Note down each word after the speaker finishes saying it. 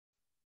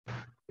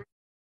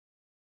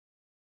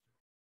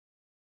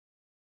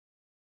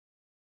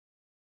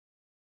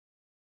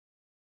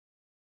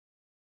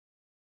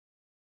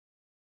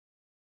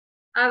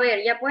A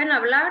ver, ¿ya pueden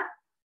hablar?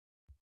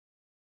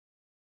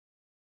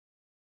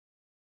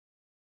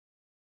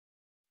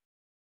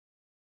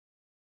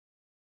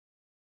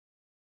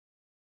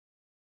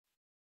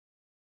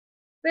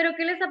 ¿Pero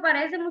qué les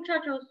aparece,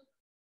 muchachos?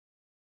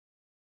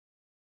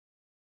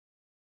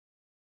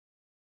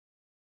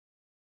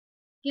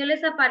 ¿Qué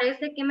les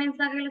aparece? ¿Qué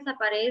mensaje les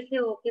aparece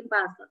o qué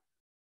pasa?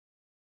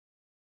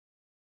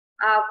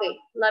 Ah, ok.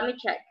 Let me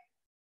check.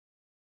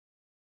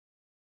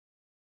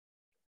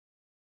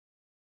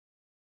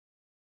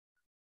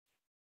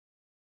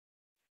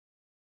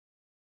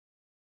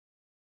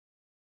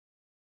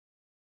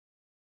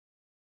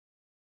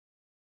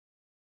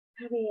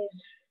 A ver.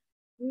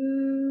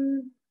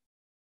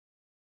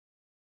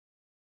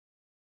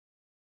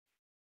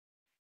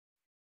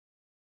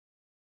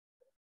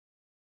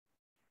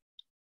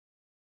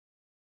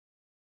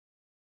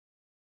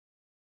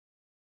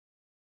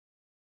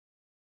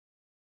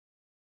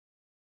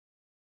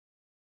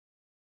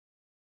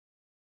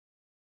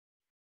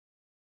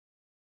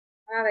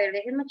 A ver,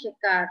 déjenme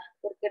checar,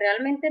 porque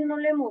realmente no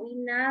le moví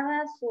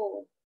nada. A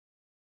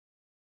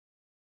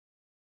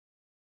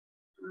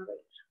ver.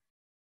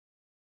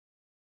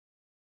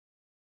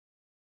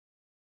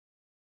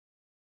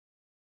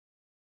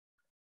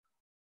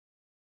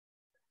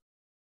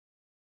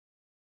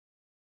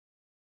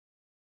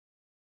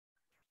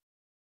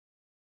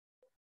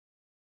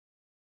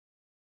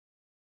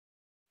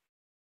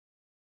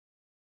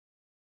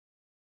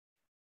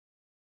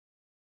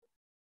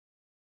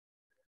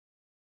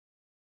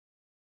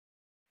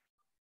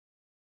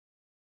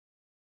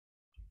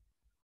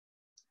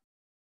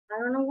 I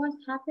don't know what's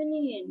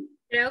happening.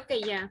 Creo que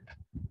ya.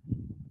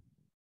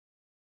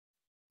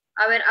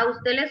 A ver, a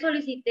usted le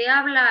solicité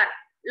hablar.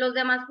 ¿Los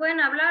demás pueden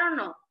hablar o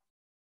no?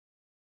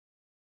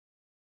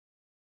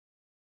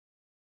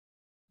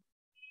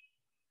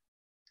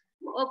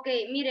 Ok,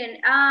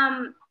 miren,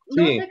 no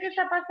Sí, sé qué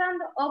está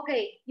pasando. Ok,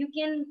 you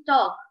can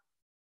talk.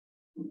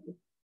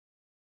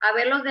 A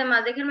ver, los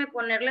demás, déjenme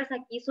ponerles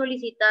aquí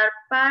solicitar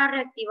para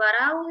reactivar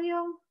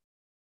audio.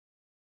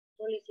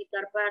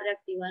 Solicitar para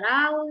reactivar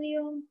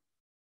audio.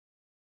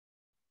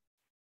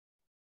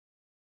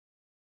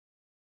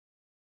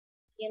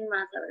 ¿Quién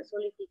más? A ver,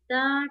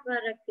 solicitar para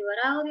reactivar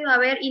audio. A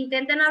ver,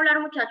 intenten hablar,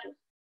 muchachos.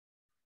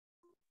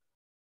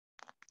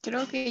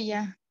 Creo que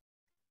ya.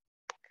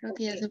 Creo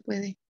que ya Ok. se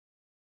puede.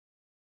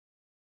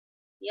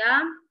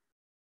 ¿Ya?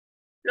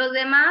 Los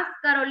demás,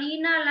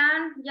 Carolina,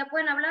 Alan, ¿ya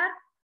pueden hablar?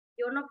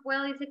 Yo no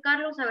puedo, dice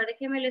Carlos. A ver,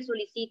 déjenme le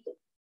solicito.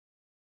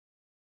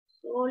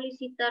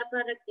 Solicitar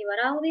para reactivar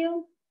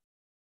audio.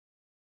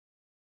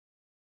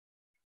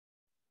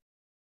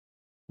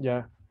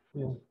 ya.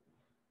 Bien.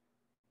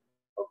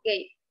 Ok.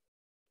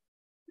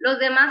 ¿Los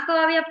demás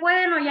todavía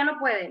pueden o ya no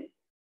pueden?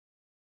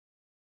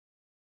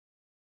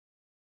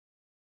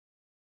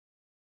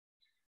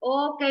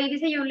 Ok,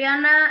 dice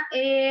Juliana,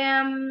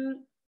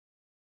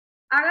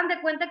 hagan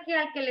de cuenta que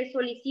al que le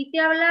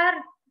solicite hablar,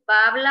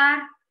 va a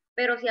hablar,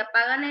 pero si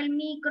apagan el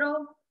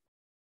micro,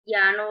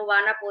 ya no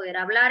van a poder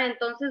hablar.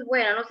 Entonces,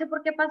 bueno, no sé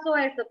por qué pasó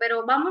esto,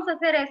 pero vamos a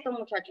hacer esto,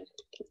 muchachos.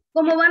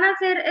 Como van a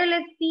hacer el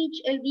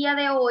speech el día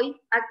de hoy,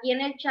 aquí en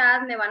el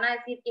chat me van a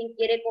decir quién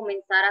quiere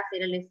comenzar a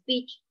hacer el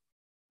speech.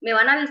 Me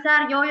van a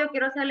avisar, yo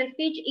quiero hacer el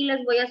speech y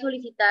les voy a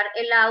solicitar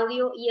el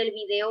audio y el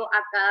video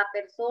a cada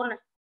persona.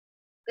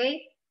 ¿Ok?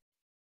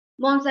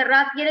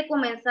 Montserrat quiere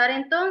comenzar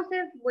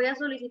entonces. Voy a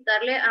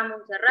solicitarle a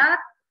Montserrat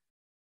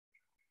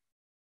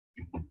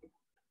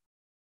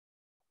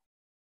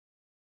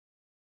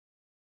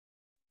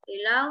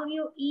el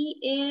audio y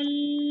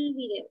el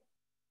video.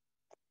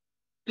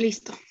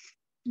 Listo.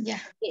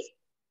 Ya.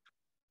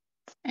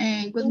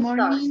 Okay. Good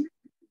morning.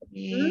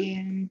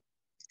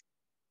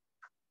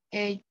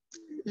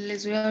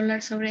 Les voy a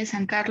hablar sobre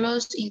San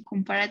Carlos in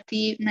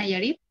comparative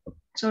Nayarit,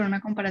 sobre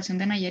una comparación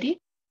de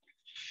Nayarit.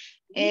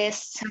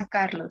 Es San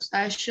Carlos.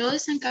 I chose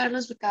San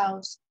Carlos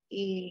because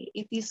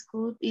it is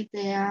good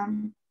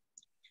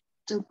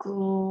to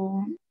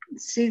go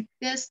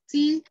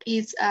sightseeing.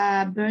 It's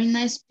a very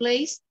nice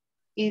place.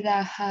 It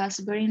has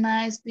very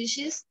nice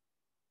beaches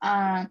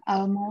and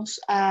almost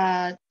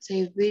the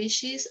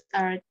beaches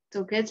are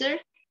together.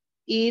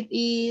 It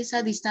is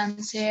a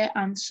distance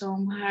and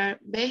some are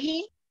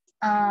behind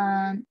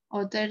and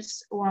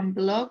others one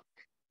block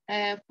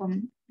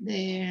from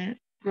the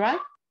road.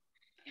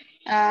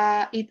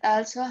 It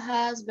also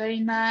has very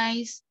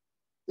nice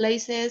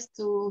places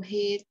to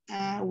eat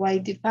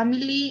with the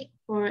family.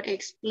 For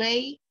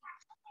explain,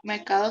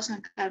 Mercado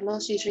San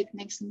Carlos is right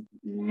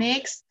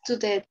next to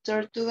the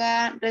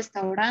Tortuga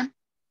restaurant.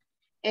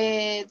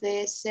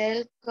 The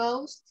sell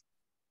coast,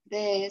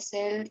 the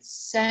sell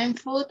same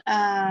food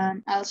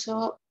and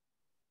also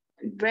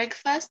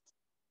breakfast.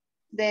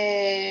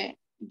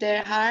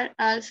 There are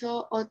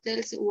also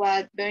hotels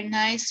with very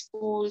nice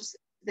pools.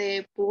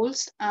 The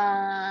pools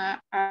are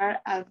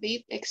a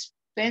bit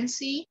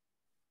expensive,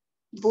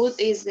 but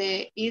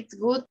it's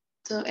good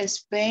to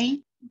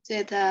spend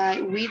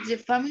that with the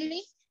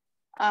family.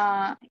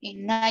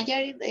 En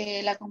Nayarit,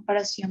 la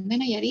comparación de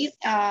Nayarit,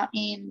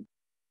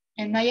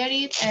 In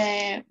Nayarit,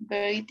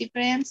 very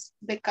different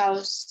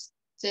because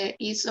there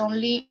is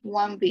only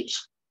one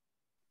beach.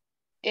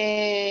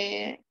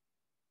 There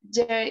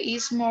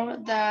is more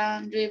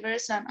than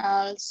rivers and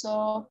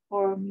also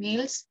for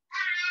meals,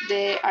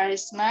 there are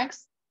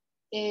snacks.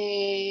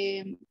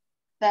 That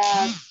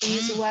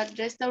is what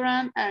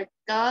restaurants are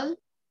called.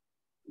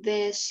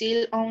 The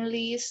shield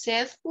only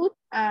sells food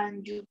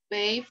and you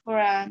pay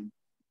for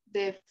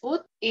the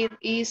food. It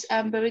is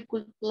a very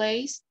good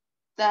place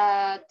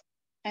that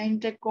I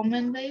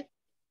recommended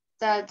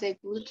that the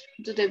good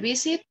to the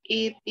visit.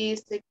 It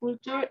is the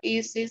culture,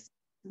 is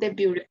the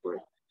beautiful.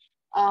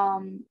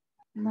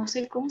 No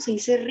sé cómo se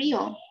dice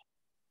río.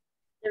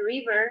 The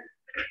river.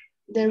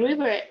 The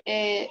river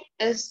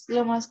es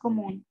lo más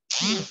común.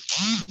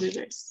 Los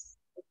rivers.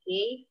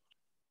 Okay.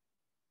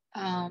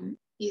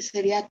 Y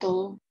sería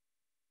todo.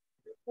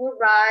 All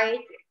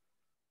right.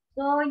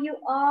 So you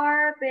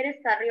are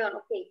Pérez Carrión.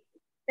 Okay.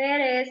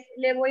 Pérez,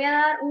 le voy a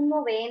dar un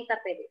 90,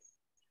 Pérez.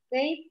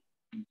 Okay.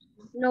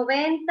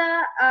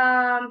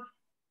 90,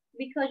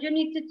 because you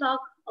need to talk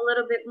a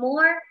little bit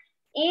more.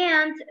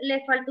 And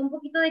le falta un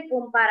poquito de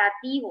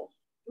comparativo.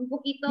 Un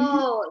poquito,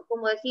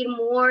 como decir,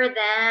 more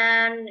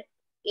than,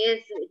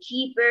 is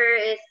cheaper,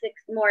 is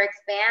more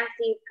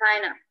expensive,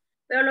 kind of.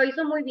 Pero lo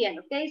hizo muy bien,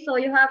 okay? So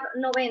you have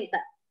 90.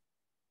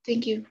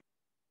 Thank you.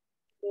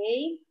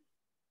 Okay.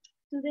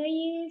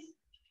 Today is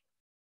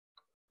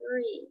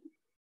 3.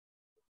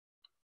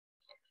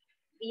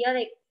 Día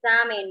de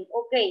examen.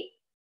 Ok.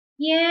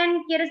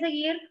 ¿Quién quiere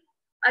seguir?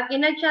 Aquí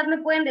en el chat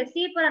me pueden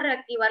decir para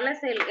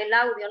reactivarles el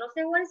audio. No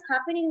sé what is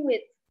happening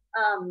with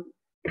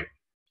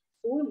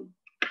Zoom.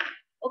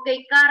 Ok,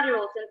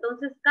 Carlos.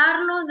 Entonces,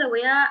 Carlos, le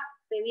voy a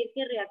pedir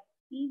que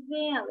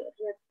reactive. A ver,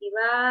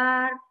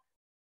 reactivar.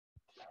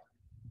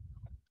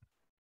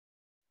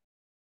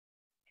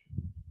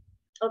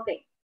 Ok.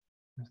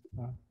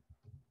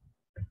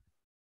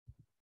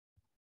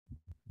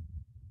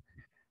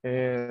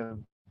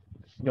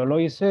 Yo lo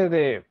hice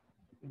de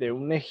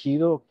un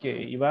ejido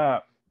que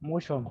iba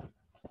mucho,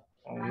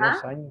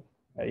 unos años,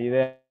 ahí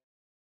de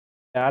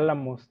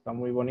Álamos, está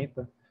muy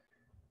bonita.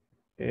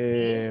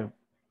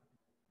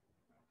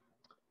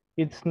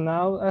 It's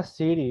now a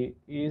city.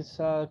 It's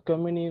a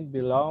community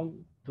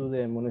belong to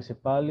the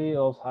municipality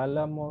of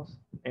Álamos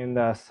in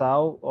the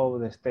south of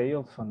the state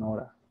of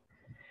Sonora.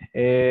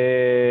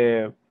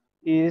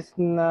 It's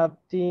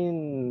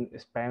nothing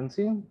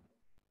expensive.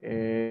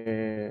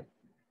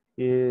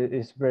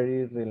 It's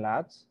very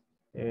relaxed.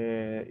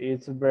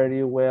 It's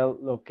very well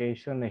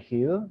location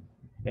ejido,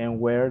 and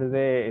where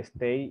the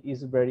stay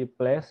is very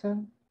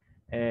pleasant.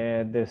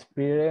 The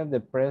experience, the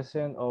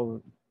presence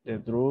of the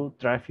true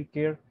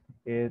trafficker,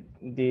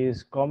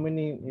 this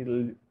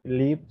community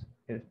lives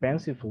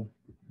expensively.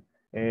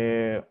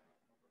 The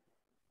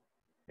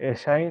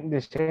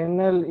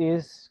channel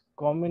is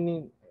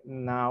coming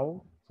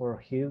now for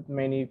his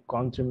many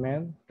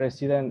countrymen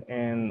resident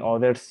in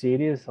other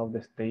cities of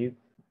the state,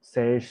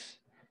 such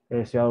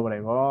as Ciudad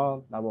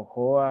Obregón,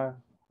 Navojoa,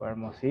 or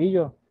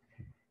Hermosillo.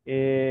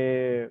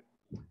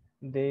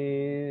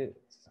 These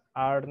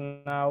are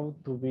now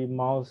to be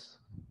most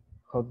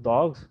hot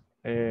dogs.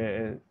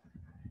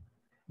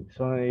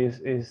 So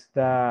is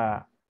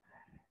the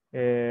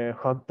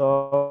hot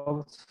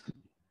dogs,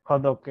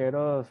 hot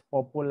dogueros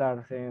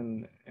popular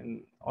in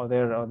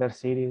other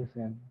cities,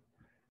 and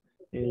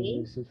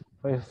is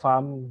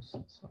famous.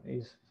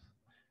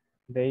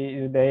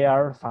 They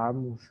are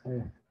famous.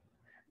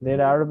 They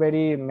are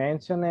very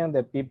mentioned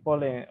the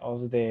people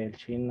of the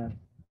channel.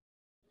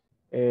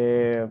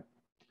 The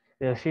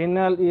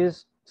channel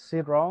is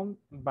surrounded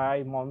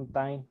by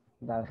mountains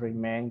that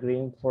remain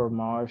green for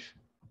much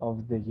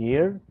of the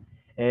year,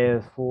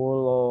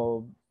 full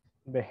of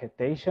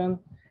vegetation.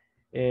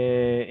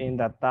 In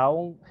the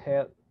town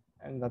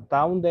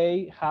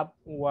they have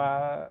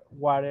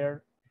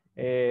water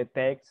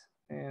thanks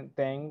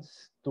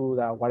to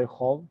the water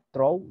hole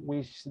through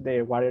which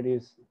the water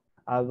is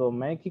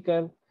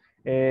automatically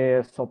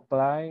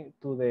supply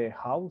to the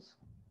house.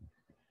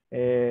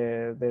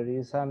 There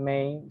is a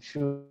main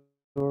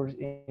church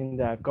in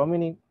the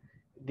community.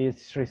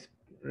 This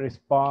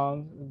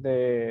responds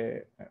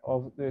to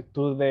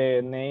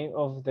the name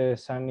of the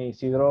San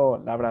Isidro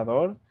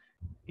Labrador.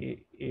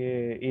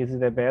 Is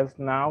the best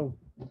now.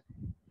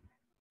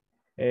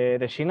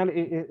 The channel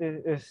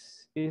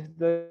is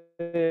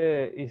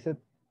a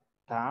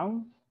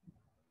town,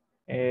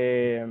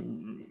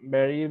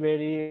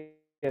 very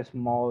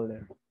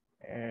smaller.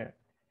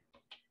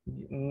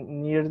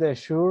 Near the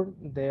shore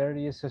there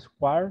is a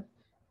square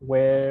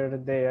where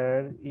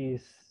there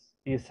is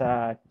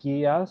a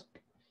kiosk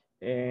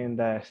and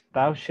the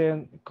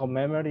station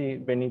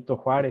commemorate Benito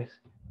Juarez.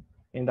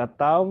 In the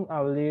town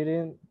of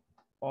living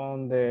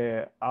on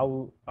the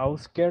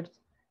outskirts,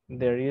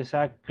 there is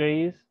a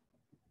Chris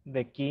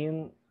the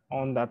King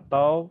on the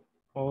top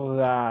of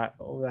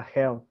the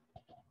hill,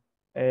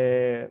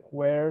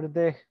 where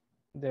the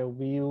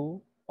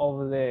view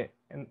of the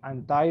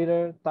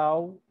entire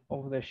town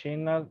of the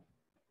channel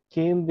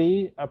can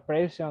be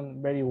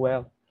appreciated very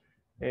well.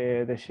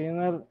 The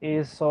channel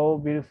is so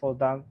beautiful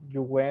that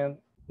you went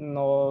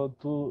not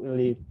to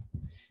live.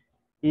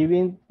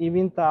 Even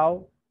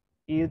though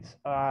it's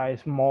a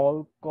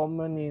small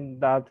community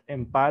that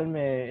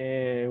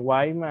Empalme,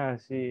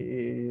 Guaymas,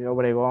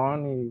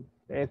 Obregón,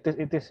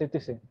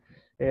 etc.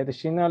 The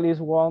channel is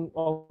one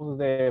of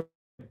the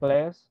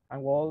places,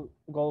 and we'll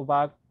go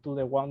back to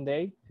the one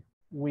day.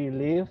 We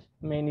leave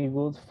many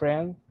good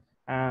friends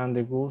and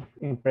a good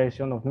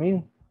impression of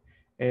me.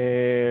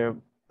 The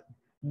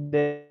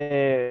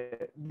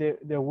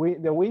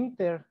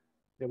winter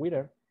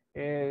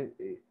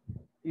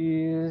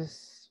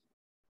is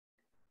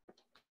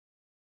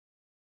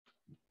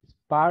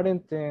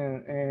parent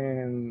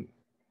en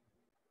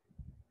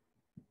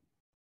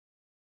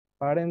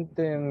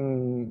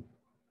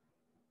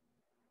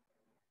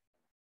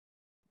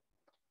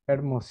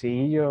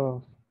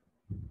Hermosillo,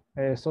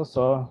 I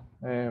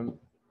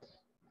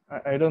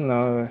don't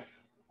know,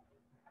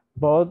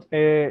 but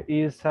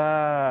is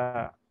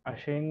a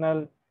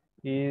channel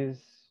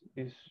is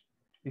is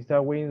is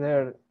a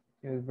winter,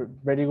 is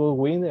very good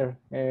winter,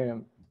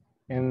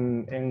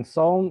 in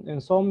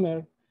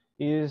summer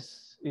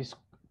is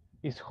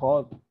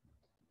hot,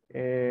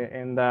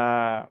 and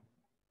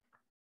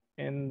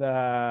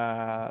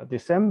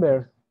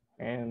December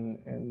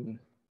and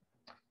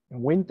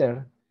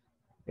winter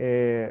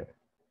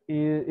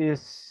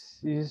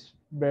is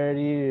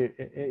very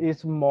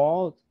is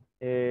more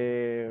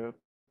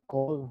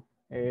cool,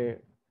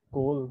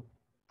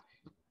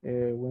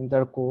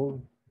 winter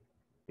cool.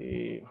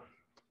 Y,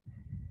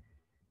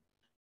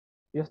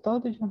 y es todo,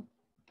 teacher.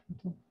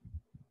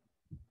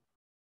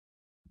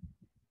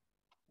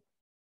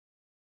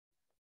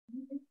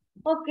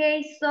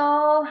 Okay,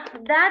 so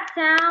that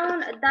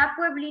town, that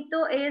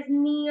pueblito is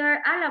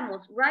near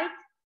Alamos, right?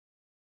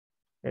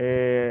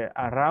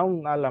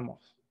 Around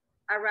Alamos.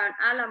 Around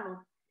Alamos.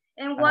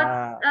 And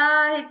what's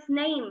its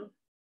name?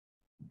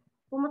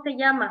 ¿Cómo se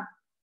llama?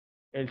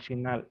 El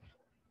Chinal.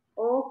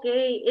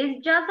 Okay,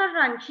 is just a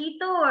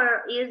ranchito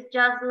or is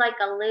just like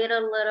a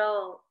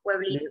little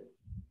pueblito?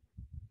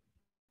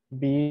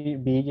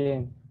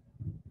 Villen.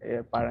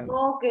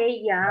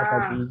 Okay,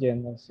 yeah.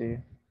 Villen,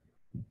 así.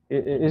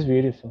 It's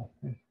beautiful.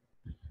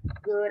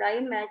 Good, I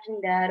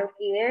imagine that,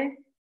 okay.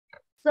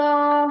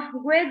 So,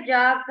 great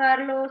job,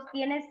 Carlos.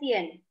 Tienes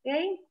 100,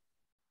 okay?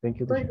 Thank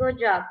you. Good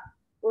job.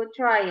 Good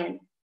trying.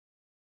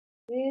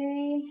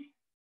 Okay.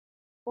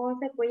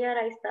 José Cuellar,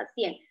 ahí está,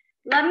 100.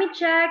 Let me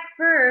check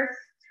first.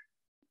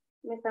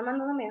 Me están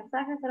mandando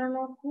mensajes, I don't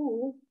know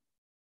who.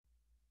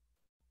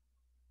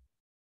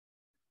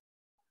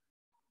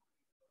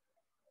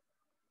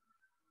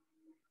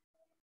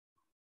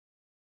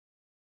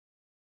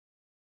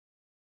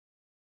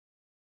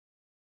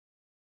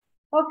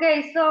 Ok,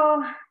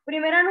 so,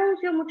 primer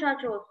anuncio,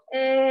 muchachos.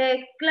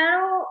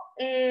 Claro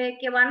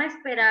que van a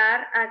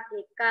esperar a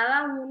que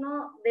cada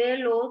uno de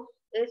los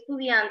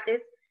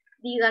estudiantes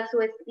diga su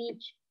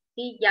speech.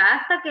 ¿Sí? Ya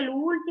hasta que el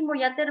último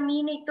ya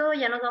termine y todo,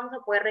 ya nos vamos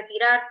a poder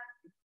retirar.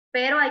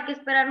 Pero hay que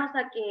esperarnos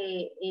a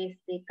que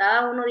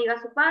cada uno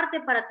diga su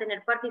parte para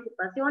tener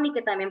participación y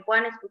que también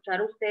puedan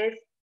escuchar ustedes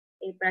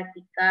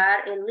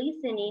practicar el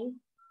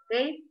listening. ¿Ok?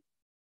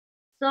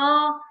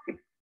 So,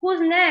 who's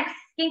next?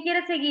 ¿Quién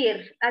quiere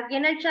seguir? Aquí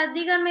en el chat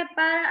díganme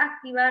para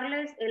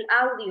activarles el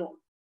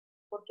audio,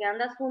 porque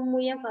andas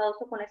muy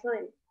enfadoso con eso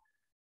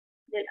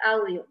del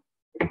audio.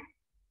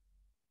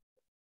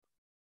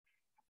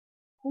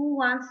 Who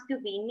wants to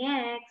be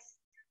next?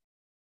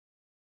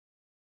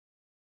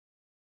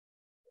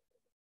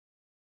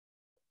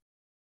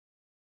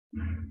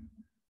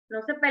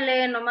 No se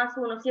peleen, nomás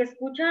uno. Si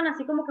escuchan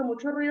así como que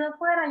mucho ruido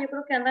afuera, yo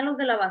creo que andan los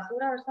de la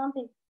basura o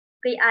something.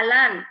 Ok,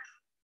 Alan,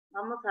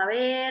 vamos a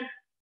ver.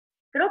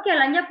 Creo que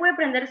Alan ya puede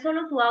prender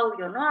solo su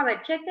audio, ¿no? A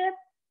ver, check it.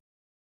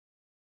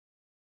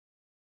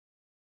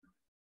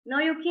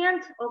 No, you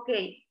can't?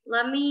 Okay,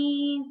 let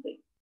me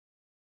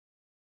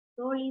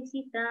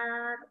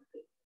solicitar.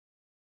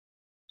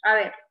 A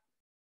ver,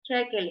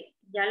 chequele,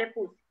 ya le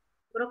puse.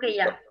 Creo que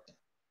ya.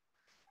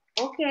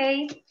 Ok.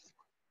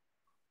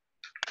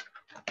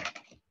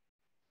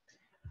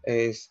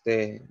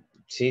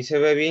 Sí se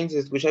ve bien, se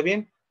escucha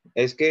bien.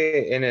 Es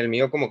que en el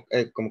mío como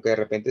que de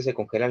repente se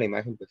congela la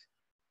imagen, pues.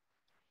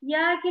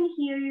 Yeah, I can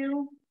hear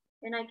you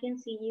and I can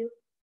see you.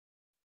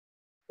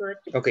 Good.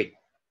 Okay.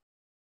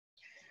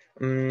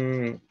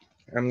 I'm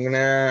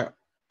gonna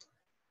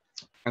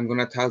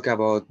talk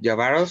about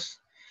Javaros.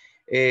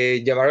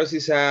 Javaros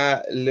is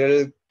a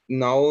little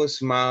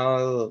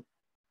small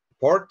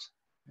port,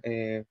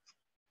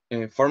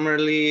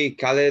 formerly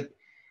called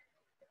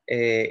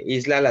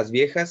Isla Las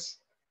Viejas.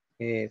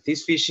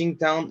 This fishing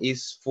town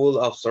is full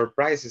of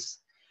surprises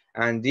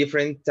and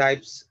different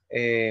types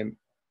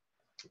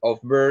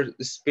of bird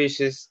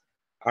species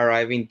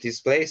arrive in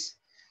this place,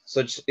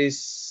 such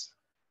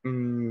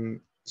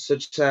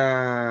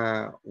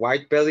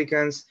white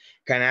pelicans,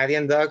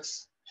 Canadian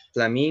ducks,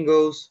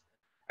 flamingos,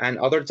 and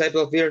other types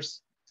of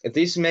birds.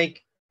 This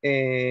make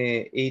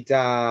it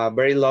a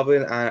very loved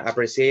and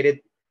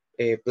appreciated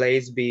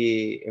place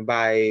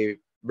by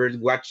bird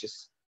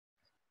watchers.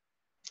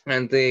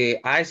 And the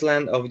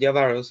island of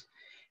Javaros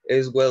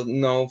is well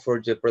known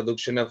for the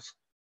production of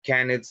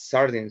canned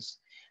sardines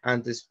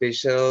and the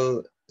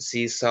special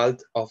sea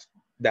salt of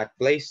that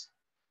place.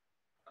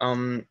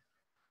 Um,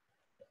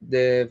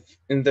 the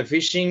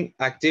fishing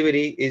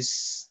activity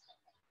is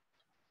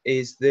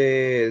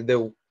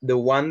the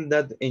one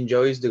that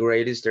enjoys the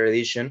greatest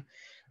tradition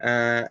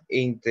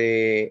in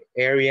the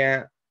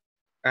area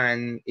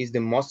and is the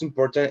most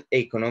important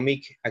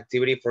economic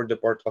activity for the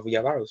port of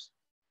Javaros.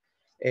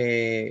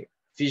 Uh,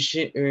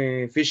 fishing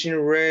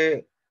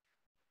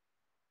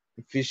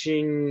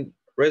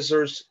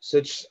resources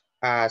such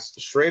as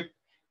shrimp,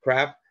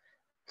 crab,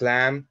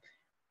 clam,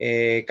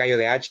 callo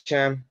de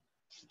hacha,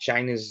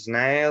 Chinese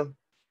snail,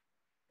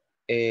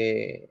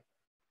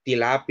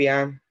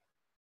 tilapia,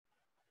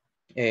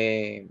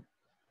 eh,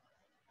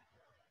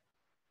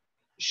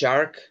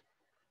 shark,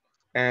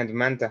 and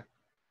manta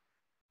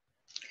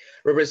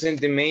represent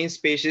the main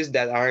species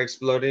that are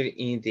exploited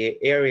in the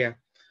area.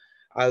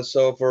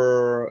 Also,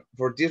 for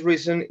this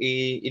reason,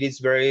 it is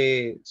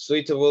very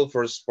suitable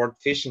for sport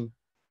fishing.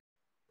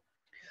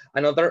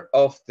 Another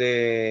of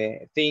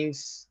the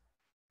things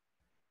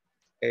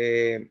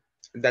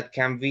that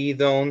can be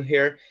done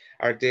here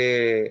are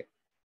the...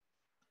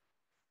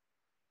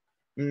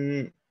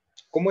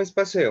 ¿Cómo es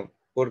paseo?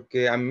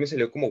 Porque a mí me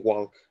salió como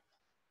walk.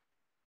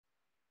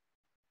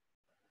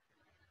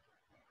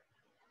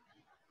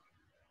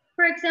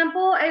 For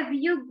example, if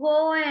you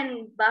go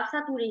and vas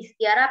a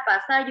turistear a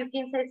pasar, you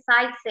can say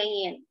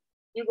sightseeing.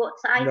 You go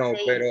No,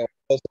 sightseeing.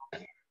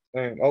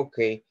 pero,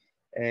 okay.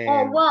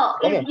 Oh, well,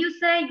 ¿Cómo? if you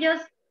say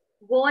just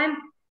go and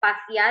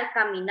pasear,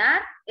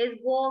 caminar, is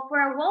go for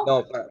a walk. No,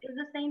 It's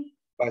the same.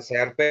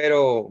 pasear,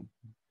 pero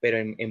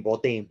en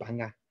bote, en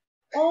panga.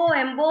 Oh,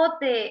 en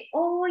bote.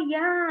 Oh,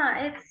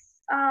 yeah,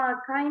 it's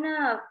kind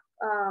of,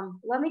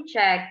 let me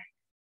check.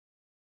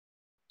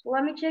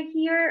 Let me check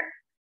here.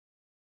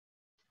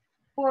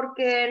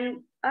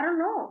 Porque, I don't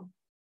know.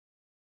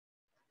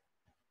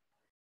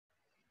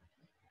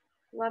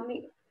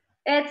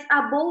 It's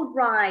a boat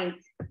ride.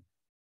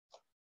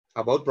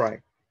 A boat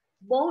ride.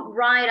 Boat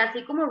ride,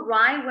 así como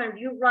ride when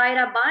you ride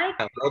a bike.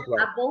 A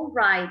boat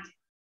ride.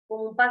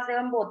 Como un paseo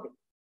en bote.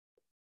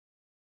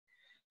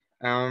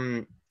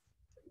 And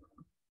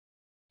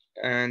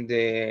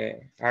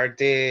are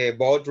the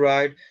boat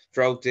ride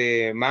through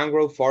the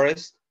mangrove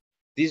forest.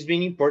 This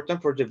being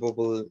important for the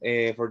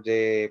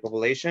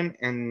population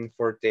and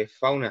for the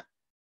fauna.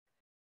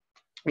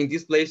 In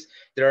this place,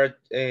 there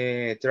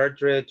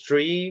are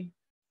three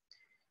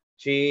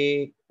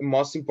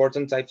most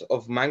important types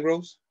of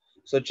mangroves,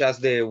 such as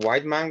the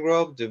white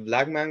mangrove, the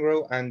black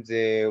mangrove, and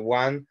the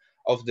one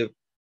of the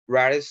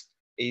rarest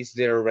is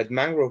the red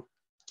mangrove.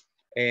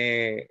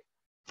 In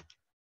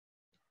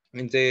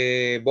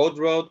the boat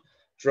road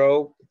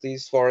through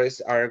these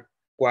forests are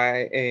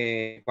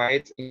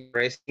quite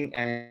interesting,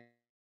 and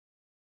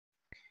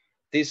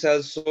this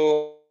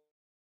also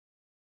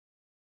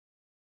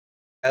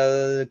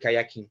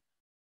kayaking.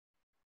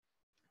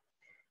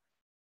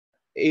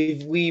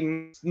 If we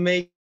must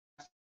make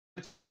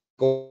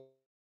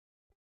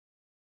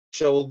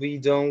should be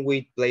done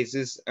with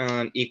places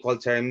on equal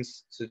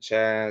terms, such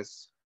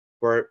as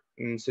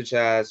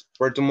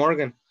Puerto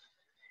Morgan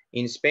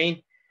in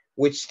Spain,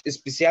 which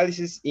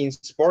specializes in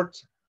sport.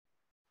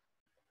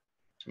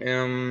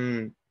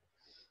 It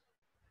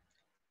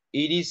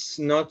is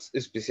not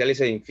specialized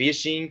in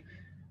fishing.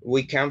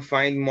 We can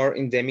find more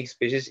endemic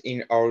species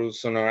in our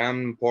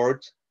Sonoran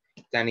port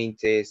than in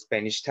the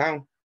Spanish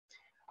town.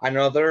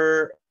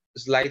 Another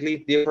slightly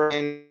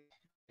different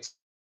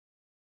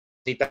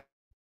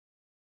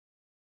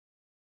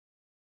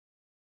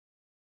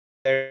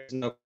there's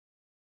no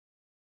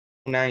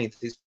night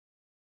this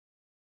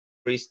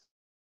priest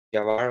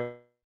Javaro,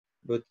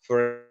 but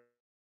for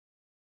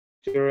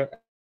sure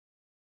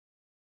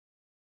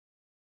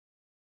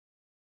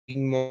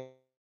more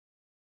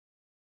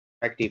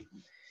active.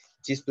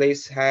 This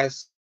place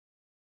has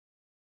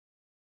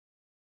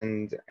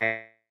and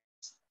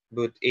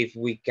but if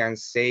we can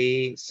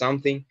say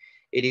something,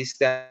 it is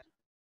that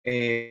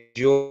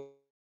you're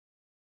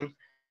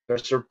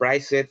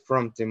surprised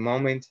from the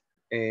moment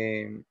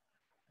you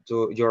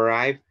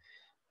arrive,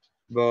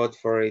 but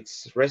for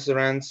its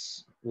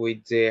restaurants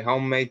with the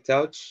homemade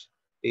touch,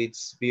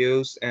 its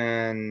views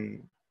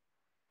and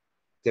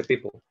the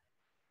people,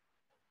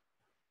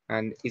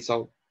 and it's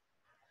all.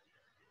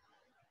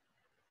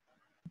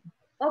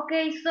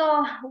 Okay,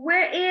 so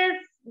where is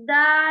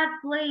that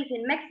place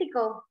in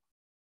Mexico?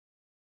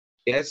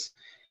 Yes,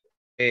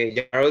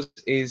 Yaros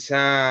is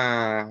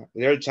a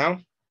little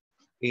town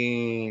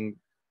in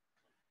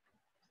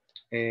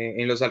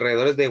los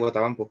alrededores de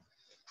Guatabampo,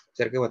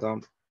 cerca de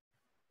Guatabampo.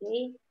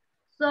 Okay.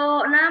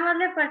 So nada más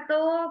le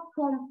faltó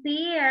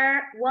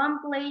compare one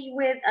place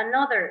with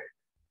another.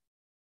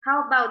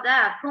 How about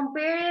that?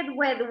 Compare it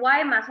with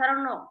Guaymas. I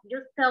don't know.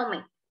 Just tell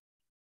me.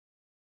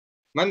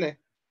 Mande.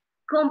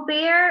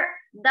 Compare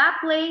that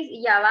place,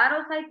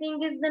 Yavaros, I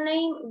think is the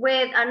name,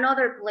 with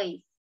another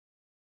place.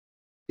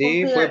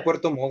 Sí, Compare. fue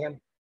Puerto Morgan.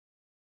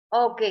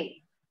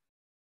 Okay.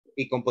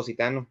 Y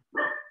Compositano.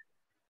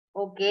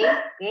 Okay,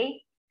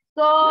 okay.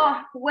 So,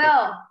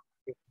 well,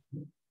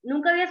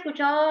 nunca había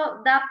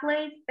escuchado that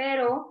place,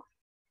 pero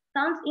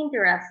sounds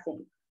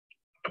interesting.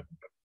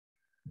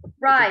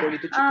 Right.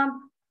 pueblito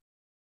chico.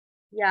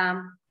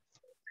 Yeah.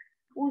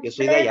 Yo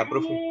soy de allá,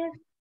 profe.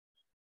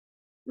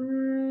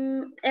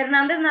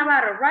 Hernández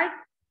Navarro, right?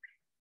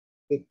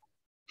 Sí.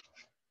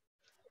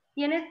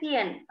 Tienes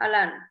 100,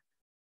 Alan.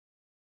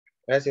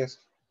 Gracias.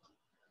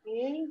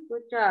 Okay,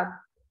 good job.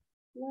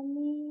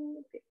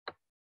 Okay.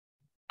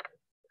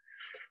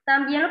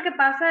 También lo que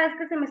pasa es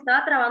que se me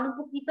estaba trabando un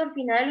poquito al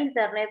final el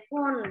internet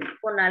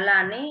con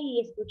Alan, ¿eh?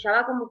 Y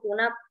escuchaba como que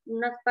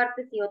unas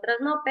partes y otras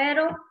no,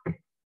 pero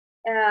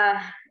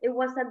it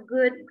was a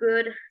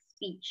good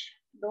speech.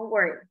 Don't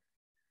worry.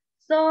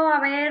 So, a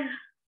ver,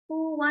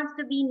 who wants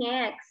to be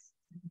next?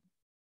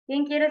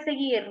 ¿Quién quiere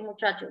seguir,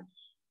 muchachos?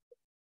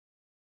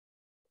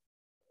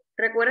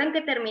 Recuerden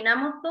que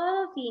terminamos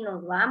todos y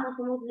nos vamos,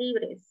 somos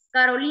libres.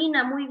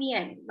 Carolina, muy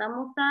bien.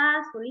 Vamos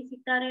a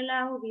solicitar el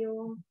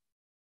audio.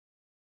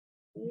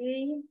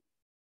 Okay.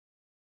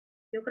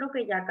 Yo creo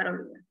que ya,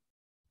 Carolina.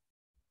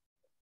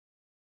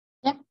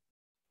 Yeah.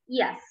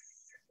 Yes.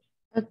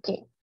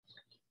 Okay.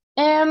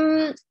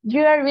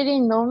 You already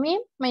know me.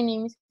 My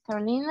name is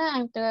Carolina.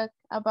 I'm talking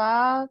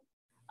about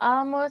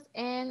Alamos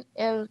and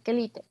El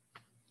Quelite.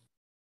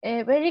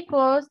 Very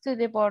close to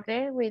the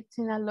border with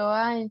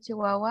Sinaloa and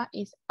Chihuahua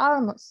is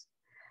Alamos,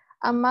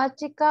 a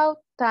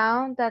magical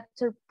town that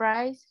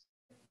surprised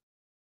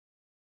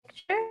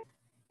architecture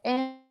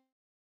and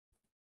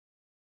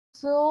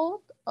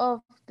result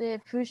of the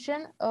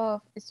fusion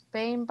of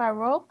Spain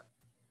Baroque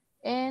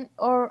and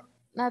or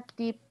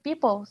native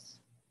peoples.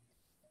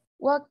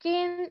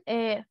 Walking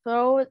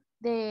through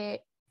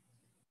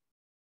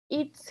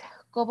its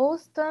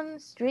cobblestone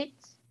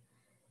streets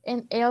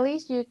and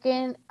alleys, you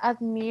can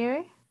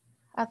admire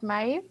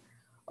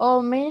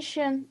or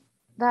mention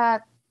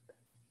that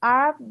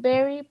are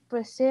very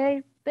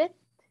preserved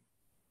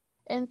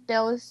and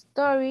tell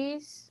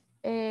stories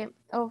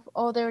of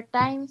other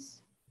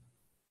times,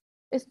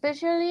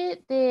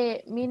 especially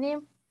the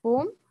mining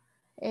boom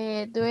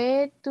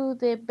due to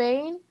the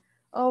vein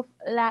of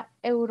La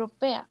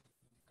Europea.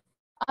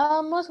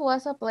 Almost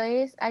was a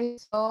place I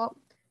saw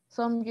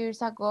some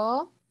years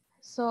ago,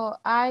 so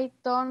I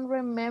don't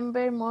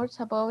remember much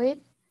about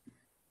it.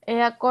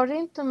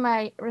 According to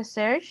my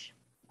research,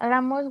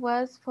 Alamos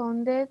was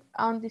founded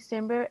on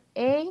December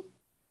 8,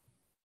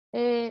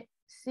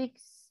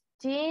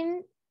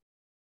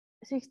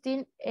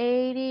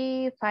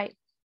 1685.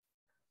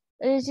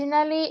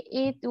 Originally,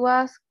 it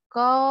was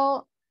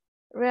called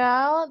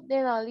Real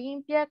de la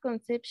Limpia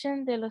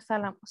Concepción de los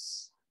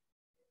Álamos,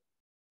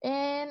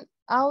 and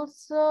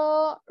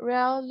also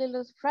Real de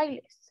los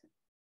Frailes,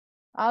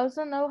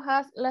 also known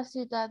as La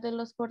Ciudad de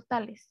los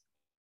Portales.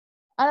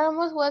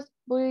 Alamos was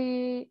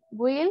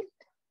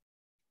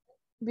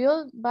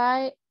built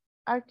by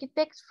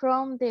architects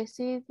from the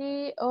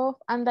city of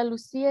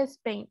Andalusia,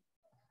 Spain.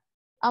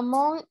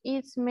 Among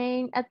its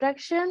main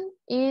attraction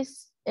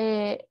is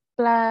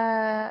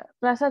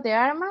Plaza de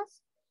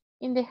Armas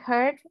in the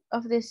heart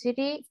of the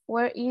city,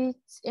 where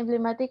its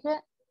emblematic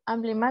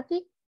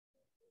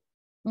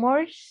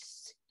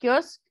Morse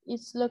kiosk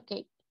is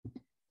located,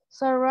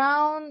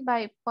 surrounded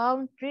by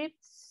palm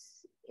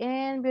trees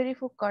and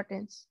beautiful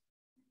curtains.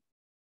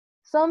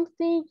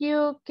 Something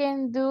you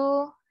can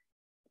do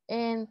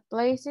and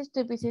places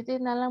to visit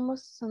in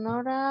Alamos,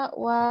 Sonora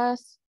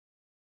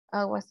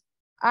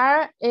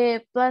are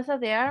Plaza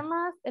de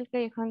Armas, el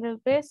Callejón del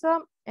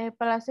Beso, el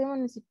Palacio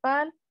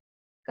Municipal,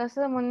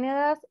 Casa de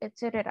Monedas,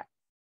 etc.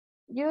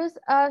 Just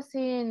as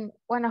in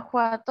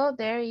Guanajuato,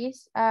 there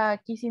is a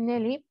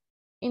Kisinelli.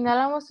 In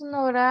Alamos,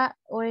 Sonora,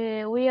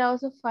 we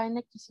also find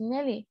a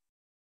Kisinelli.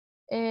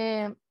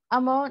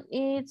 Among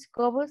its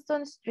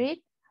cobblestone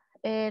street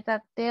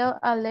that tell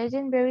a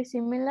legend very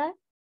similar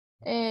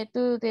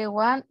to the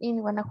one in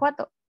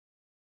Guanajuato.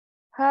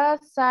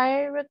 As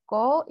I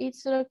recall,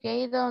 it's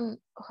located on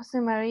Jose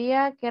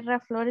Maria Guerra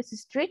Flores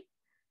Street,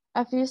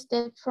 a few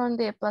steps from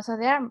the Plaza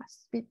de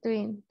Armas,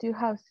 between two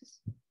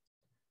houses.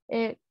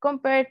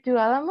 Compared to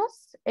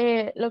Alamos,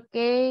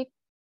 located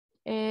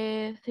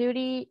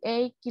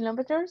 38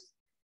 kilometers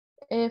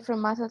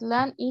from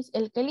Mazatlan is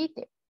El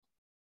Quelite,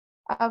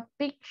 a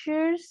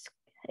picturesque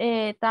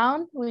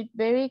town with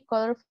very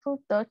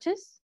colorful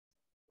touches.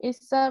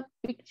 It's a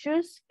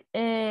picturesque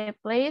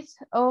place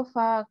of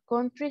a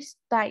country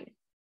style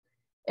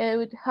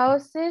with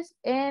houses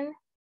and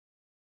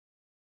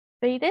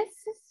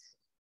paredes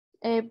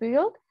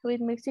built with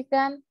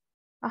Mexican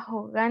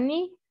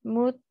mahogany,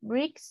 mud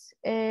bricks,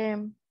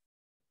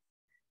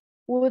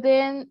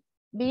 wooden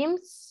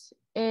beams,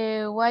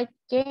 white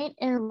cane,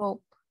 and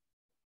rope.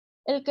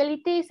 El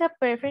Quelite is a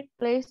perfect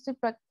place to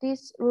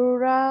practice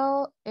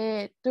rural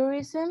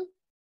tourism.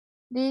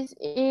 This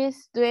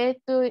is due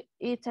to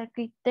its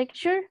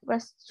architecture,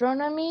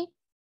 gastronomy,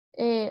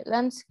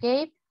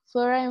 landscape,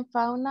 flora and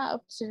fauna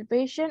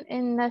observation,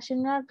 and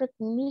national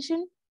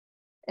recognition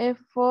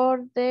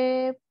for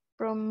the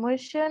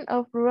promotion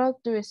of rural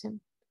tourism.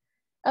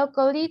 El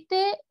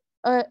Quelite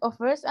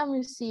offers a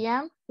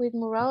museum with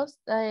murals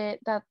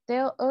that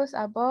tell us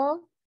about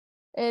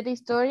the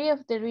story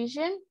of the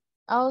region.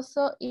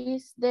 Also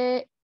is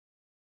the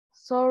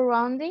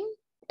surrounding.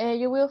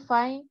 You will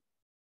find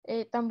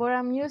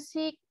tambora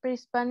music,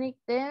 pre-Hispanic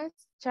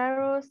dance,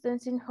 charros,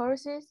 dancing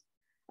horses,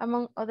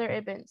 among other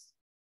events.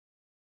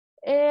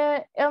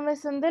 El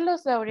Mesón de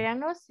los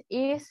Laureanos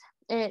is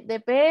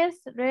the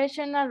best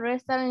regional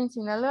restaurant in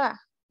Sinaloa,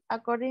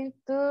 according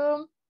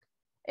to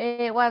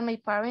what my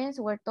parents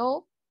were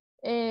told.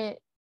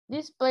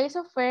 This place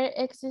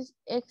offers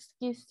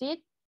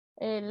exquisite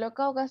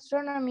local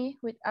gastronomy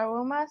with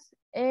aromas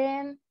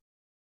and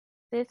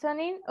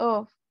seasoning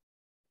of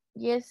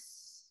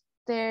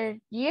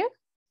yesteryear.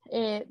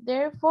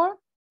 Therefore,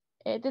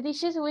 the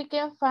dishes we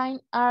can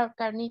find are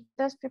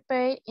carnitas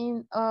prepared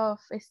in of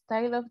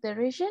style of the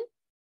region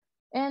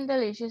and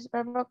delicious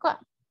barbacoa.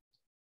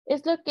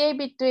 It's located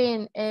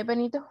between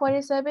Benito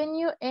Juárez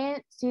Avenue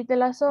and Cid de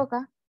la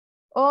Soga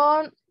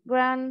on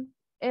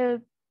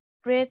El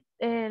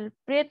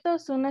Prieto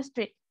Zuna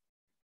Street.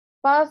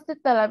 Past the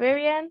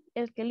Talaverian,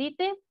 El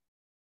Quelite,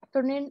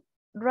 turning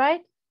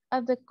right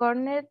at the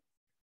corner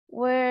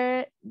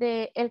where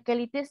the El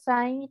Quelite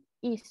sign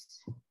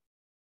is.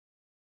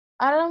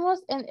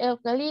 Alamos and El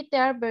Quelite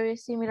are very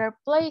similar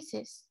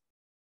places,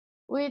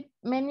 with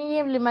many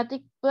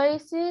emblematic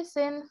places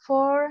and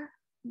 4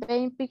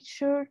 main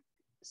pictures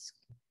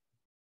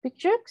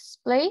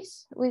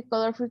place with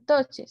colorful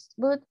touches.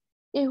 But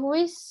if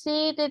we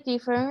see the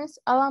difference,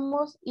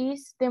 Alamos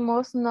is the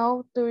most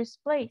known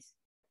tourist place,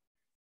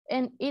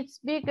 and it's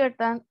bigger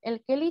than El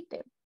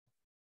Quelite.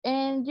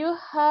 And you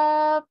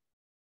have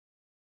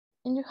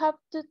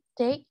to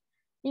take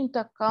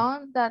into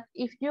account that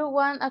if you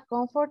want a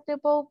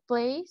comfortable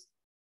place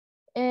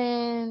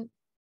and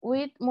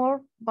with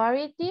more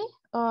variety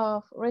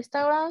of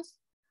restaurants,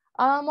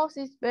 Alamos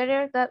is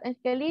better than El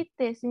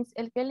Quelite, since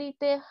El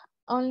Quelite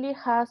only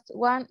has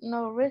one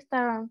no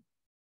restaurant.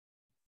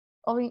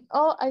 All in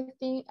all, I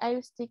think I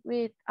will stick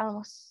with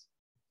Alamos.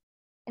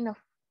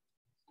 Enough.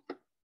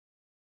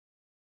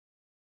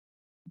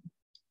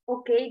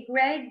 Okay,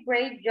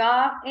 great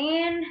job,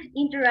 and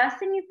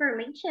interesting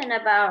information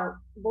about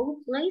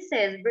both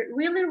places. But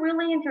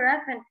really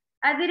interesting.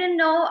 I didn't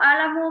know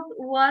Alamos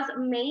was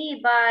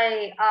made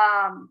by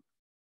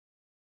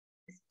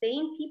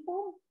Spain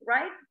people,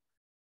 right?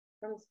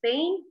 From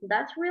Spain.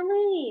 That's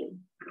really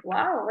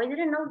wow. I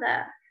didn't know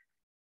that.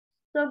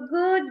 So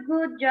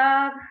good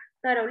job,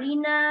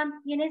 Carolina.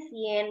 Tienes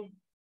 100.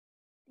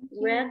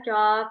 Great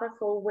job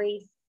as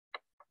always.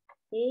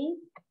 Okay.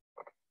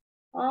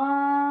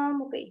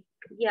 Okay,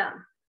 yeah.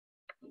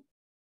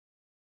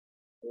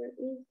 Where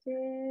is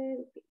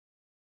it?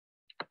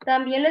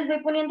 También les voy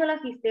poniendo la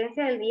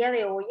asistencia del día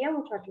de hoy,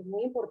 muchachos,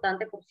 muy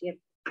importante, por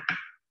cierto.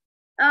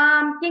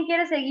 ¿Quién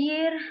quiere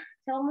seguir?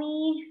 Tell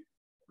me.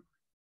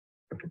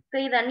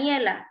 Ok,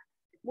 Daniela.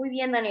 Muy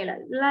bien, Daniela.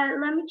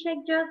 Let me check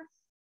just.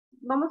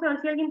 Vamos a ver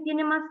si alguien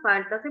tiene más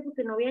faltas,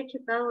 porque no había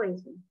checado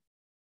eso.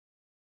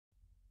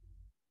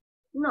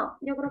 No,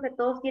 yo creo que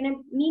todos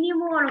tienen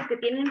mínimo, a los que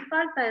tienen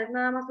falta, es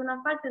nada más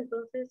una falta,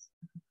 entonces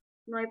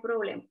no hay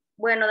problema.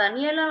 Bueno,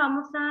 Daniela,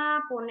 vamos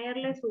a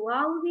ponerle su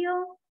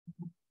audio.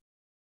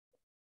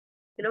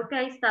 Creo que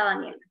ahí está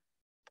Daniela.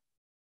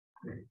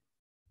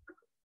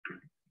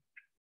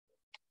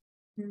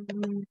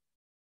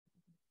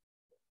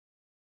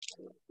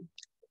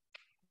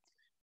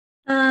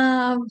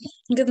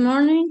 Good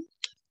morning.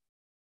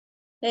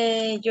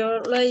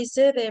 Yo lo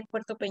hice de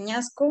Puerto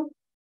Peñasco.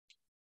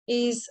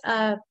 Is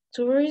a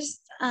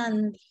tourist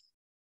and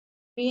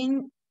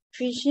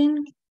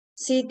fishing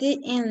city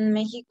in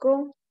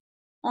Mexico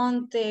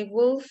on the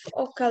Gulf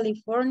of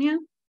California,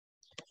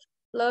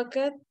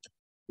 located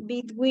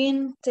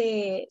between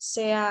the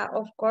Sea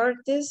of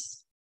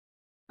Cortez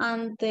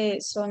and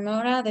the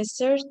Sonora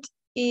Desert.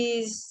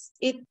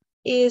 It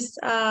is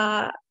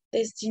a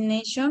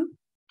destination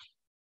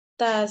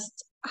that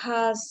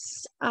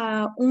has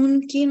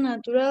un key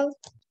natural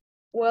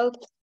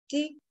wealth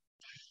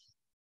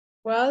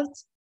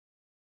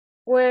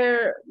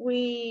where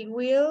we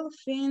will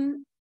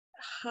find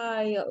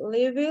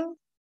high-level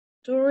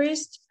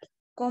tourist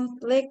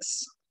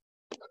complex,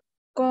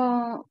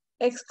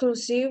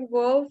 exclusive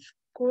golf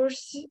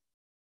course,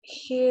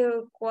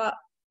 hill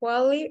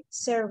quality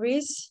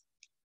service,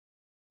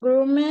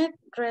 gourmet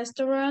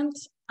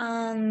restaurants,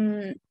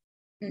 and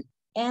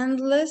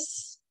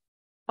endless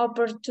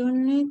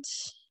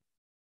opportunities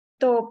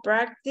to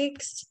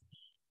practice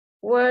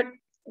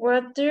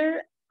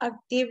water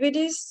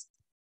activities,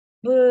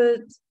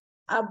 but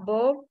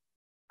above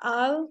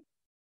all,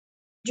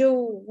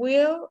 you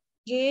will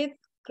get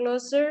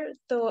closer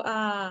to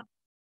a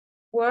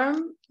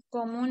warm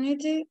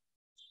community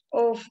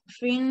of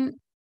fishing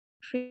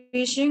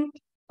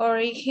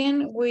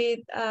origin with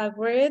a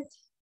great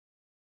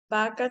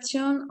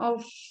vacation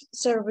of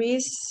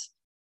service.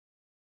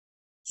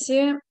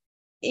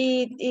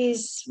 It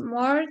is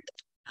more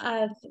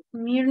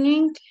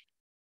admiring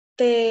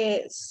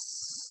the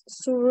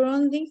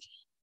surrounding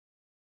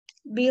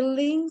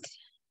building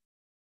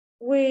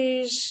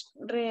which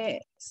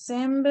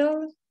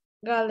resemble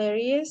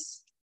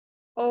galleries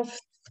of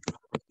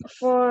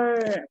for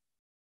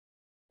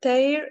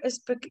their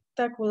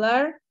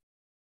spectacular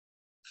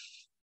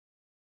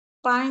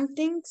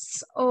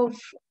paintings of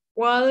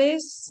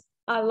walls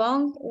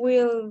along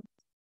with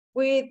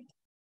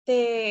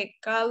the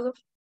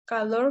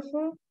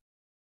colorful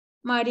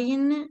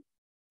marine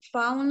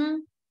fauna.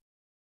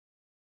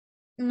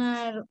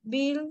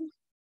 Narville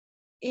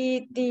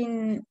is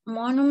the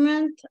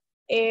monument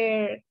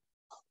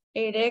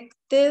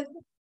erected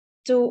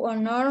to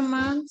honor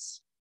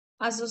man's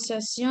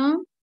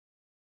association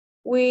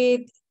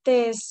with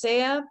the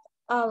sea,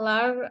 a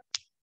large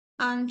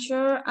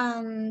anchor,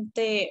 and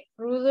the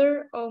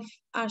rudder of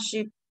a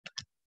ship.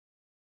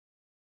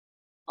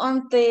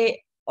 On the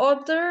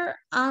other,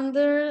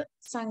 under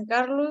San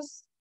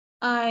Carlos,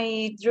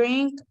 I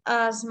drink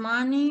as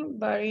many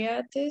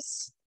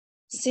varieties,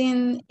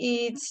 since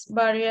its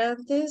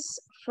varieties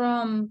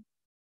from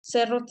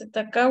Cerro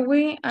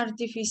Tetacawi,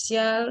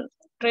 Artificial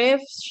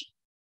Reefs,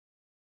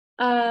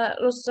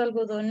 Los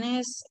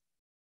Algodones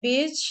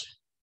Beach,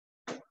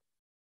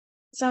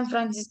 San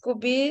Francisco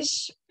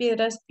Beach,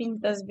 Piedras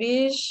Pintas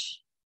Beach.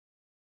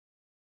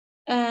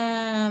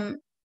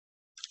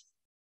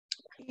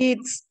 It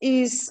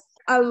is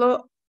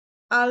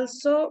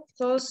also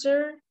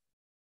closer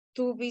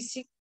to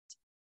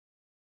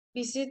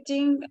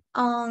visiting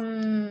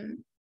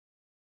on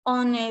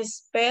a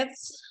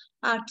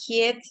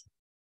quiet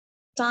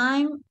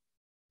time,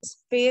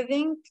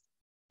 spending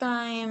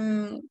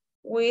time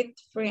with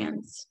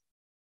friends.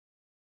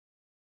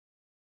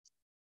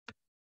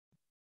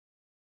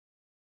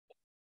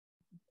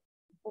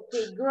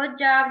 Okay, good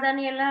job,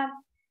 Daniela.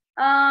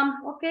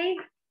 Okay,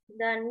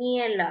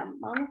 Daniela,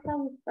 vamos a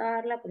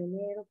buscarla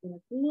primero por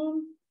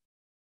aquí.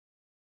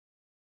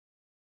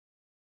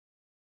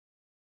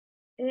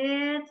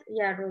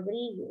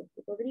 Rodríguez.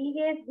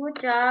 Rodríguez,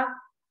 good job.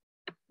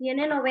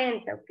 Tiene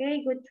 90,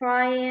 okay, good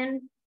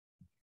trying.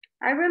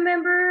 I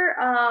remember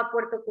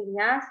Puerto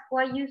Peñasco.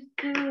 I used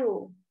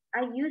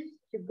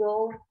to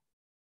go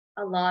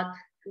a lot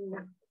to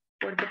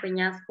Puerto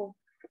Peñasco.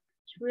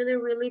 It's really,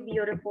 really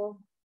beautiful.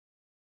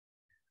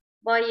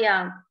 But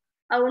yeah,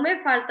 aún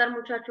me faltan,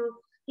 muchachos.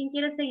 ¿Quién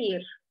quiere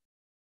seguir?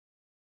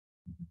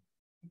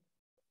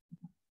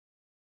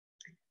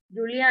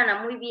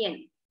 Juliana, muy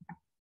bien.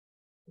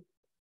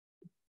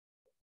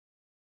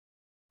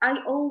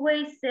 I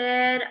always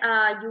said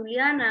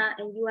Juliana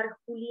and you are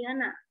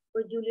Juliana,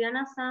 but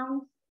Juliana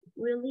sounds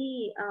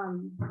really,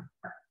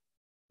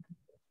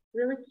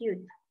 really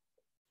cute.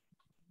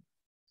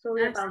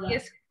 Sorry about that.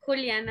 Es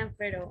Juliana,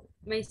 pero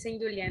me dicen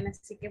Juliana,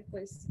 así que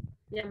pues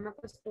ya me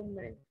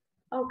acostumbré.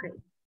 Okay,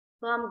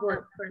 so I'm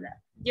good for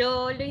that.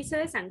 Yo lo hice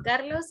de San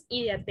Carlos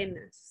y de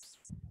Atenas.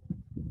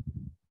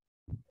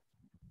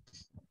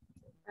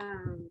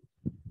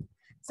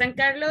 San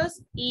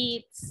Carlos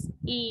it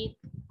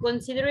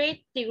considered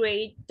the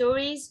great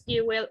tourist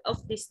jewel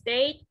of the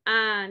state,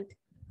 and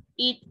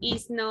it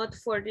is not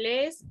for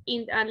less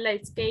in a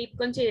landscape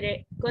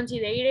considered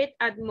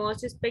at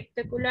most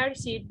spectacular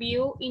sea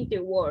view in the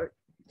world.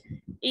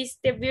 It's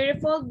the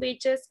beautiful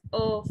beaches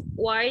of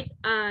white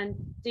and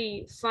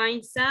the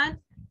fine sand,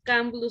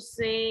 can blue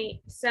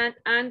sand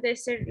and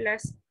desert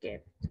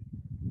landscape.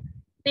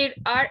 There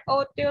are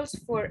hotels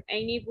for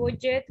any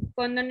budget,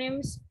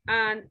 condominiums,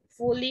 and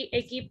fully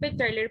equipped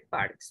trailer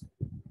parks.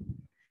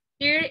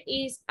 There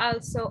is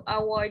also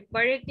a wide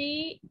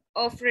variety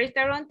of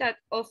restaurants that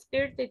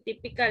offer the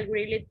typical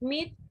grilled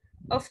meat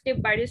of the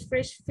various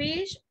fresh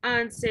fish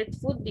and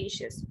seafood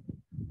dishes.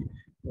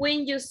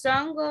 When your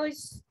sun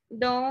goes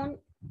down,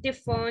 the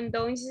fun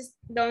don't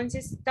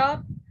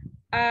stop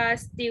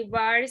as the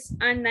bars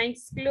and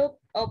nightclubs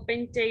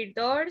open their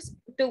doors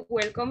to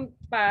welcome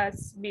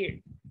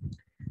passers.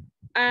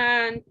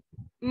 And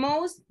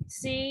most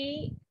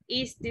see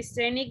is the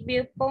scenic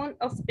viewpoint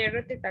of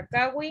Cerro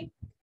Tetacawi,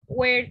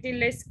 where the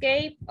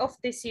landscape of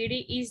the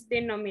city is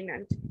the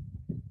dominant.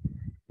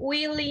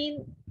 We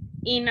live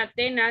in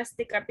Athens,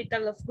 the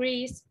capital of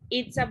Greece.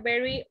 It's a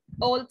very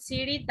old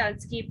city that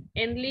keeps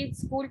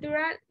endless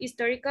cultural,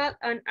 historical,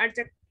 and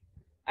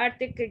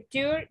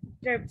architecture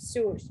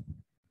treasures.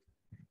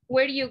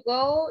 Where you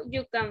go,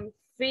 you can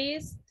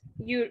feast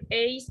your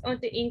eyes on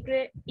the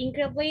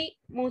incredible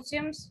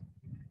museums,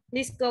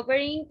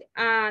 discovering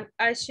an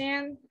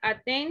ancient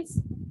Athens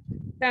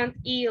that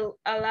is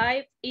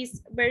alive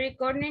is very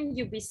corner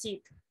you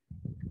visit.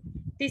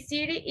 The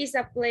city is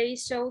a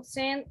place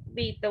chosen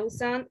by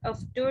thousands of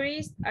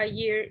tourists a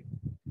year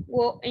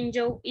who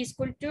enjoy its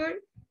culture,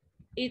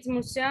 its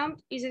museum,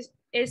 its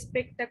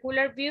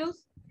spectacular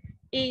views,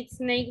 its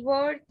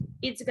neighborhood,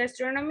 its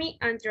gastronomy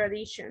and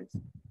traditions.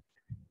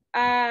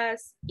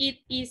 As it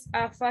is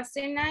a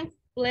fascinating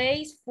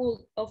place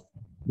full of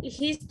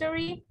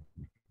history,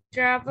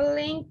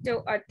 traveling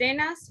to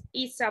Athens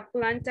is a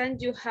plan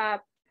that you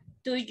have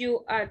to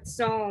do at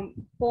some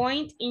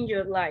point in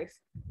your life.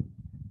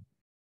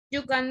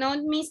 You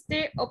cannot miss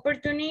the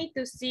opportunity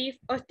to see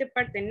the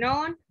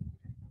Parthenon,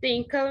 the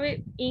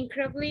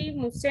incredible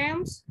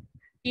museums,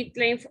 the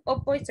length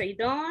of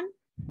Poseidon,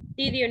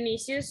 the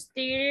Dionysius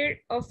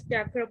Theater of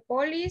the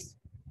Acropolis.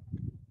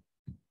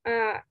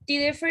 The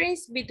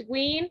difference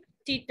between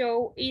the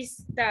two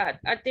is that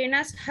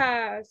Athens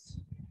has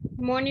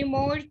many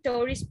more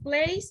tourist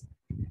places,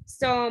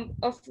 some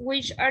of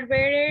which are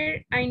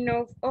better I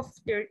know of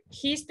their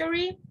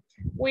history,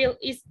 while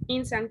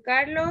in San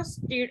Carlos,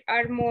 there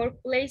are more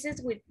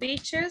places with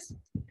beaches,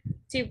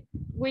 the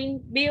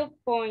wind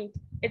viewpoint,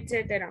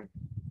 etc.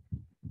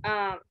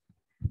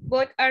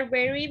 Both are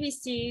very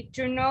busy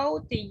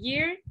throughout the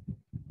year.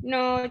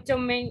 No to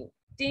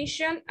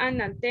mention,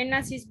 and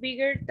Athens is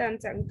bigger than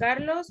San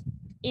Carlos.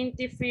 In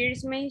the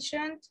first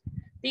mentioned,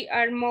 there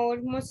are more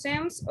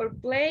museums or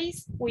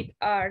places with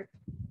art.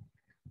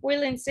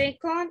 While in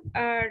second,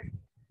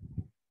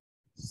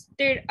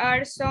 there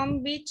are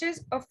some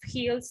beaches of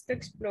hills to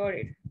explore.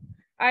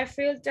 I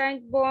feel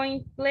that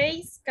one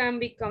place can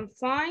be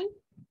confined.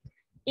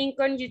 In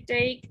can you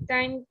take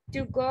time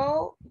to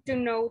go to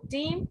know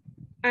them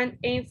and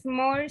if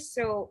more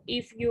so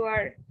if you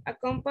are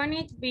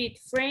accompanied with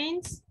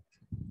friends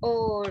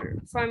or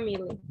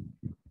family.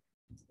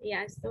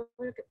 Ya, esto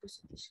fue lo que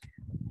puso.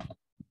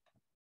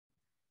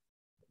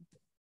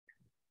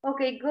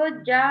 Okay,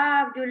 good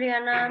job,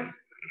 Juliana.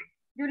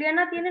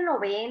 Juliana tiene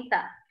 90.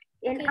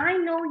 And Okay. I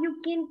know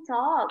you can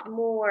talk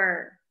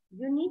more.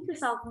 You need to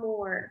talk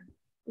more.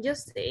 Yo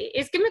sé,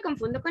 es que me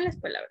confundo con las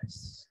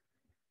palabras.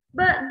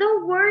 But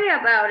don't worry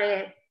about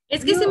it.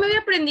 Es que sí me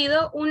había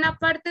aprendido una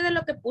parte de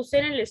lo que puse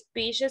en el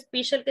speech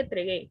el que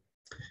entregué.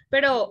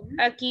 Pero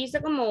aquí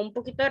hice como un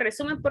poquito de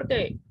resumen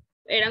porque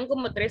eran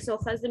como 3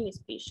 hojas de mi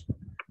speech.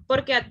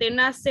 Porque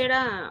Atenas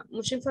era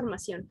mucha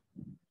información.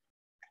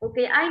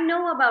 Okay, I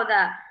know about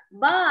that.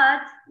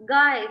 But,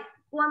 guys,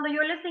 cuando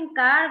yo les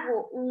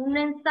encargo un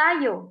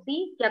ensayo,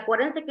 ¿sí? Que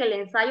acuérdense que el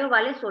ensayo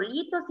vale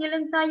solito, así el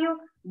ensayo,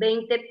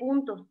 20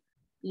 puntos.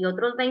 Y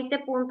otros 20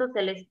 puntos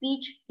el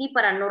speech, ¿sí?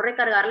 Para no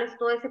recargarles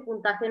todo ese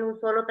puntaje en un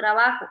solo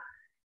trabajo.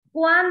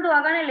 Cuando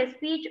hagan el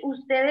speech,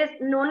 ustedes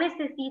no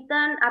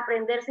necesitan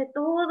aprenderse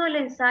todo el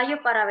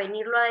ensayo para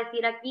venirlo a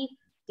decir aquí.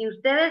 Si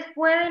ustedes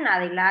pueden,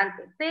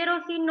 adelante.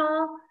 Pero si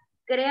no,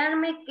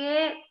 créanme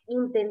que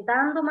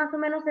intentando más o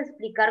menos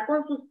explicar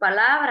con sus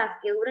palabras,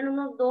 que duren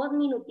unos 2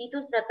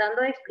 minutitos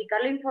tratando de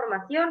explicar la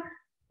información,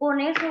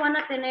 con eso van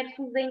a tener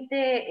sus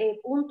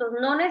 20 puntos.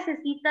 No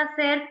necesita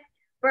ser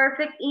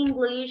perfect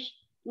English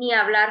ni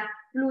hablar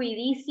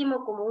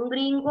fluidísimo como un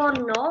gringo,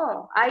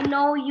 no. I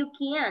know you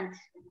can't,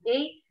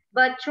 okay?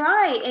 But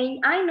try,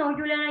 and I know,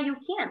 Juliana, you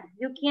can.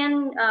 You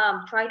can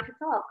try to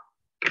talk.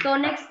 So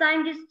next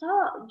time,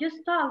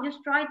 just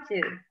try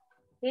to,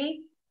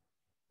 okay?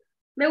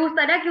 Me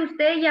gustaría que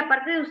usted, y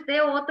aparte de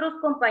usted, otros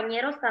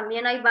compañeros,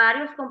 también hay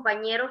varios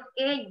compañeros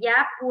que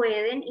ya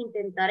pueden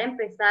intentar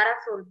empezar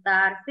a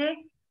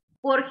soltarse.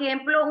 Por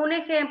ejemplo, un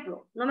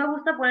ejemplo, no me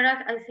gusta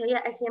poner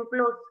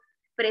ejemplos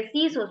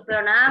precisos,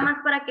 pero nada más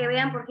para que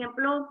vean, por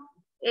ejemplo,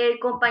 el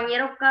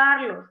compañero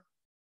Carlos.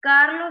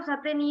 Carlos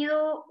ha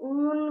tenido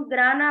un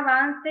gran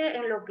avance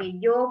en lo que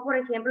yo, por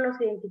ejemplo, los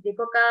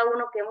identifico cada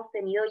uno que hemos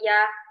tenido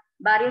ya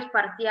varios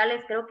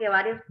parciales, creo que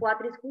varios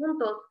cuatris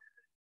juntos.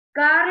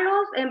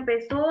 Carlos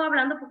empezó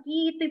hablando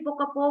poquito y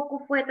poco a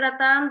poco fue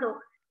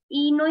tratando.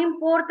 Y no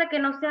importa que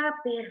no sea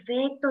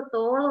perfecto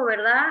todo,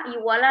 ¿verdad?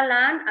 Igual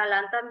Alan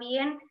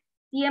también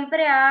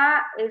siempre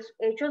ha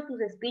hecho sus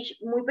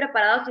speech muy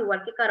preparados,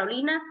 igual que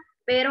Carolina,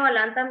 pero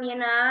Alan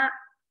también ha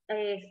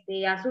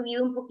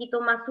subido un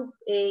poquito más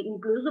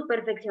incluso su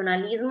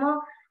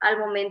perfeccionalismo al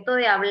momento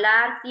de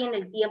hablar, sí, en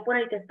el tiempo en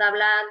el que está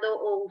hablando,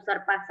 o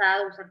usar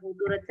pasado, usar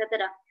futuro,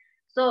 etcétera.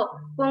 So,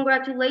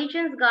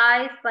 congratulations,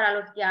 guys, para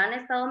los que han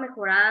estado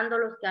mejorando,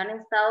 los que han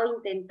estado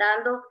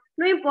intentando.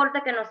 No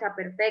importa que no sea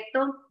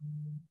perfecto.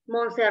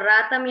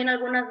 Montserrat también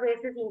algunas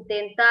veces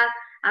intenta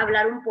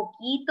hablar un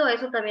poquito,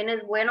 eso también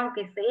es bueno,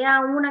 aunque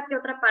sea una que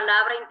otra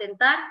palabra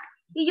intentar.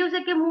 Y yo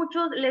sé que a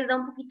muchos les da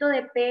un poquito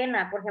de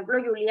pena, por ejemplo,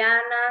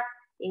 Juliana,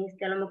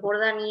 a lo mejor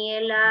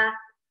Daniela,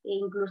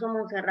 incluso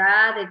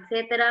Montserrat,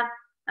 etcétera.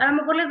 A lo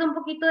mejor les da un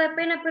poquito de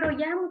pena, pero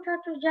ya,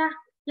 muchachos,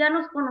 ya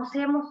nos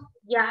conocemos,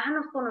 ya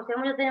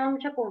tenemos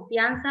mucha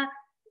confianza.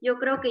 Yo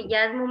creo que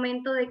ya es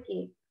momento de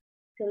que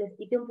se les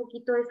quite un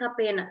poquito esa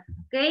pena,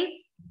 ¿ok?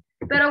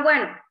 Pero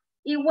bueno,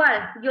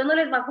 igual, yo no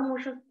les bajo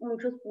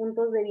muchos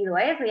puntos debido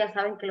a eso, ya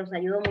saben que los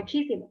ayudo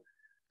muchísimo.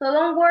 So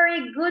don't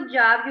worry, good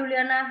job,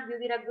 Juliana. You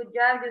did a good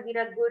job, you did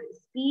a good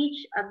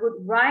speech, a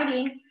good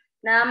writing.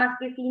 Nada más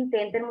que si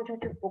intenten,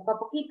 muchachos, poco a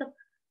poquito.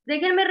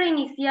 Déjenme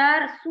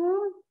reiniciar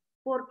Zoom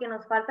porque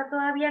nos falta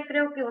todavía,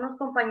 creo que unos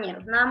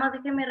compañeros. Nada más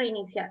déjenme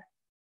reiniciar.